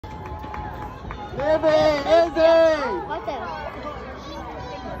Right there.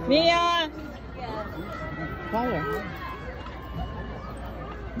 Mia! Call her.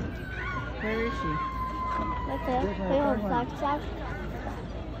 Where is she? Right there. They have black jack.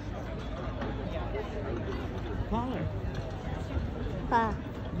 Call her. Pa.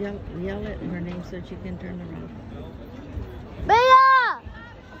 Yell at her name so she can turn around. Mia!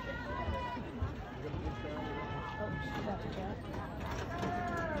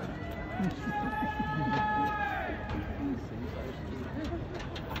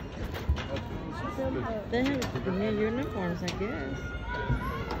 They have new uniforms, I guess.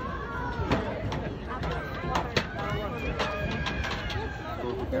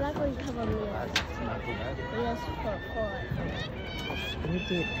 They're not going to cover me. Yes, for. We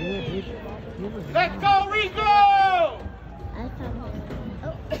did good. Let's go, Rico! I found it.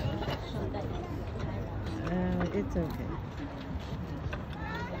 Oh. It's okay.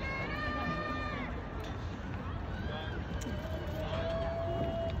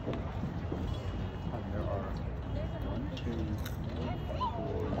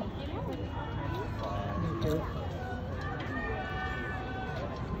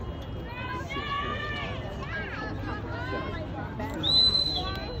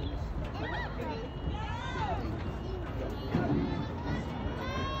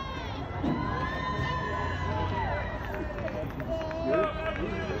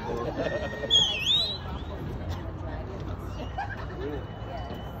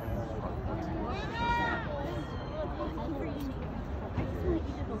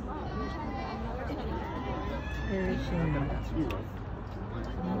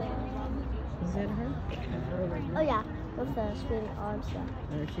 Is that her? Oh yeah, with the swinging arms. Yeah.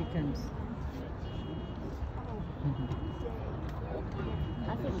 There she comes. I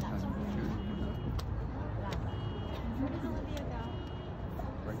think that's her.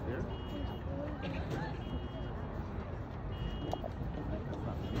 Right there?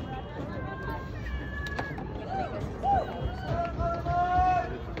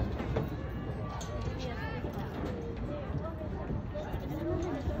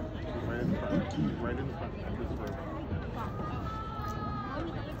 Right in the front. This way.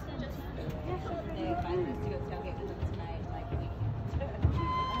 They invited us to go tailgate with them tonight, like we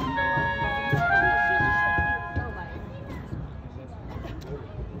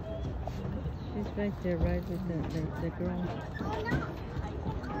She's right there, right with the ground.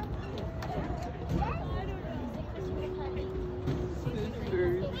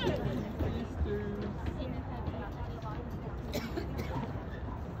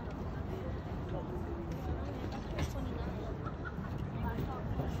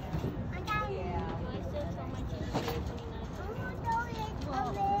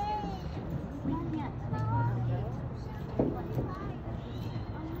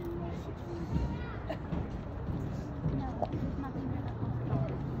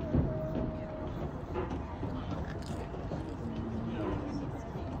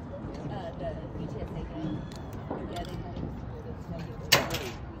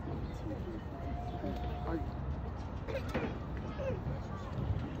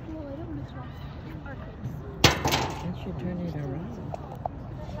 I should turn it around.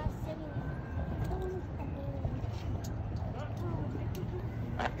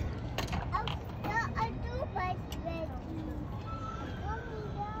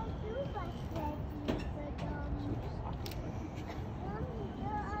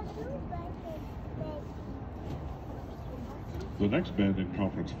 The next band in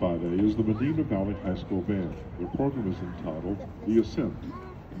Conference 5A is the Medina Valley High School Band. Their program is entitled The Ascent,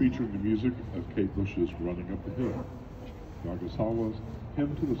 featuring the music of Kate Bush's Running Up the Hill, Nagasawa's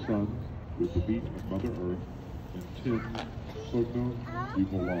Hymn to the Sun with the beat of Mother Earth, and Tim's Sogno di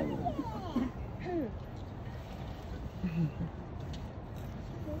Volare.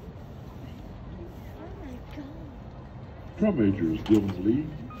 Drum majors Dylan Lee,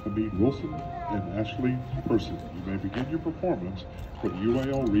 Hamid Wilson, and Ashley Person. You may begin your performance for the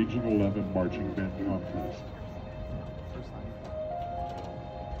UAL Region 11 Marching Band Contest.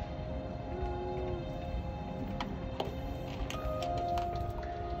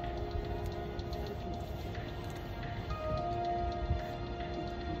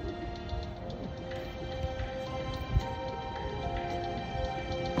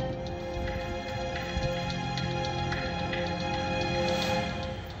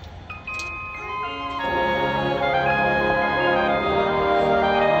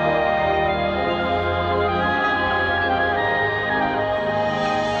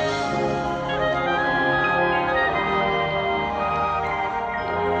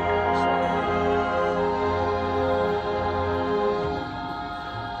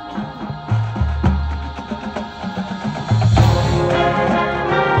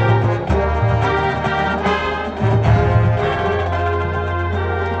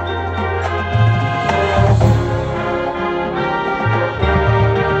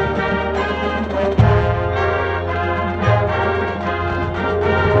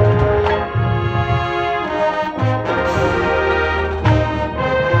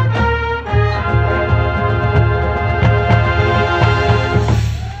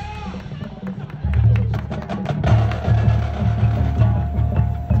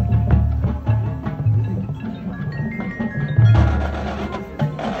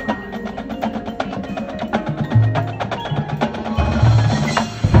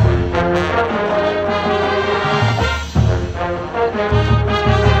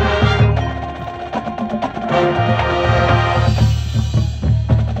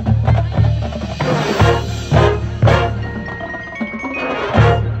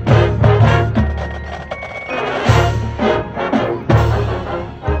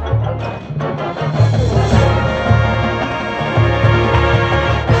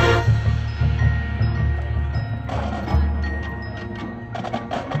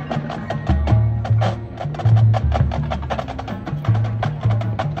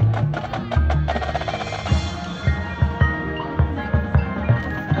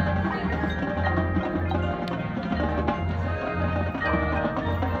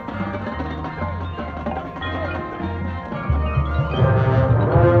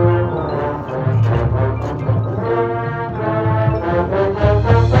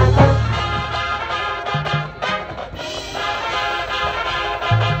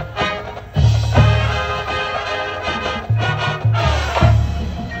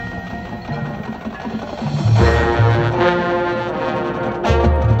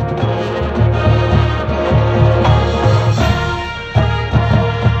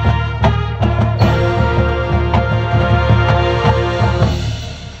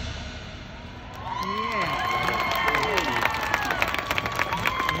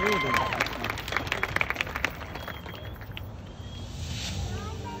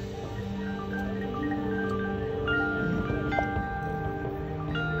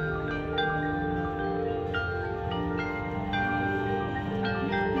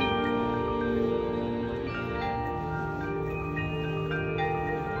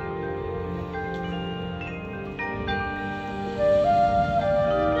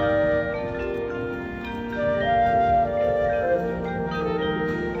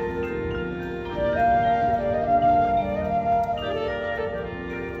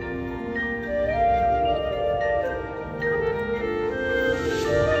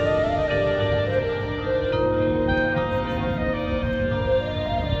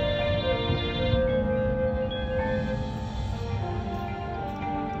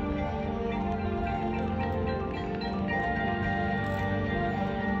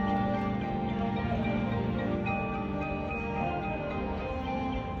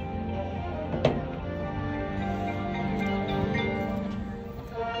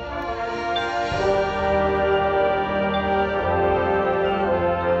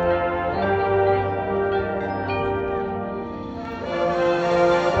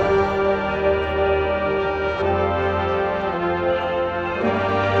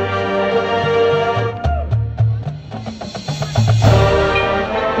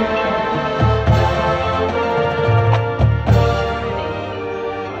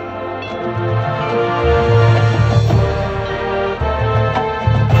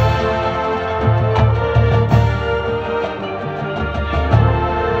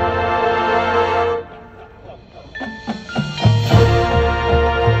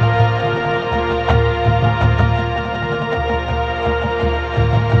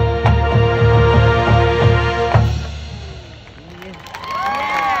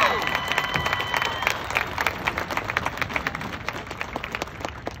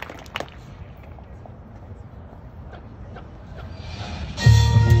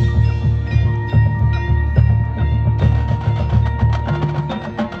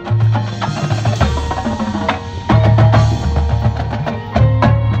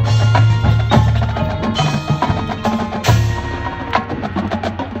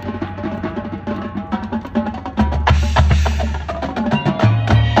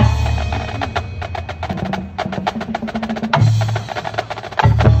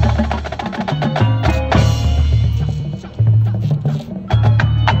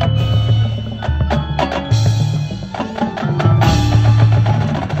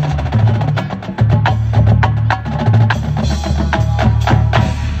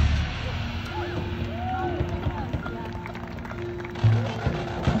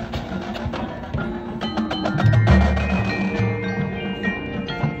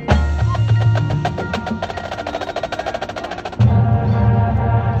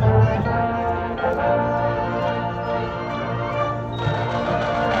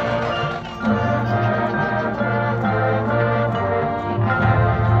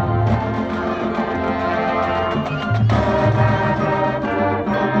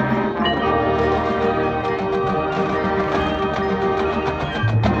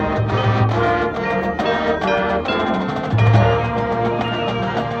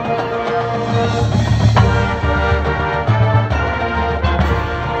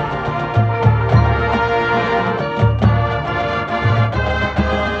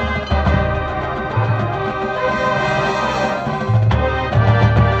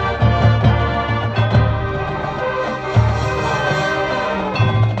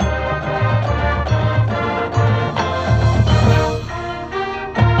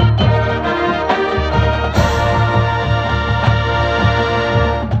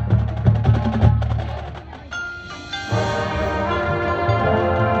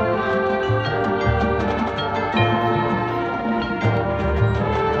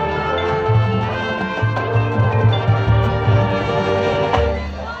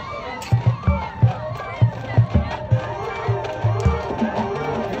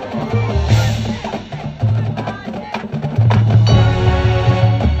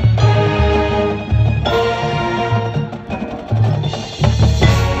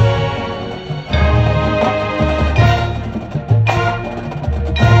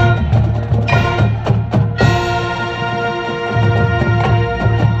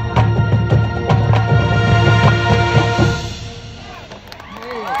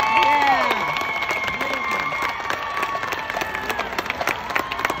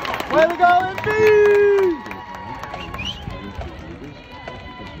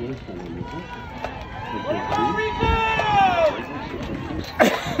 Go, Go,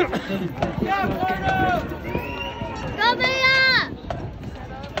 Medina!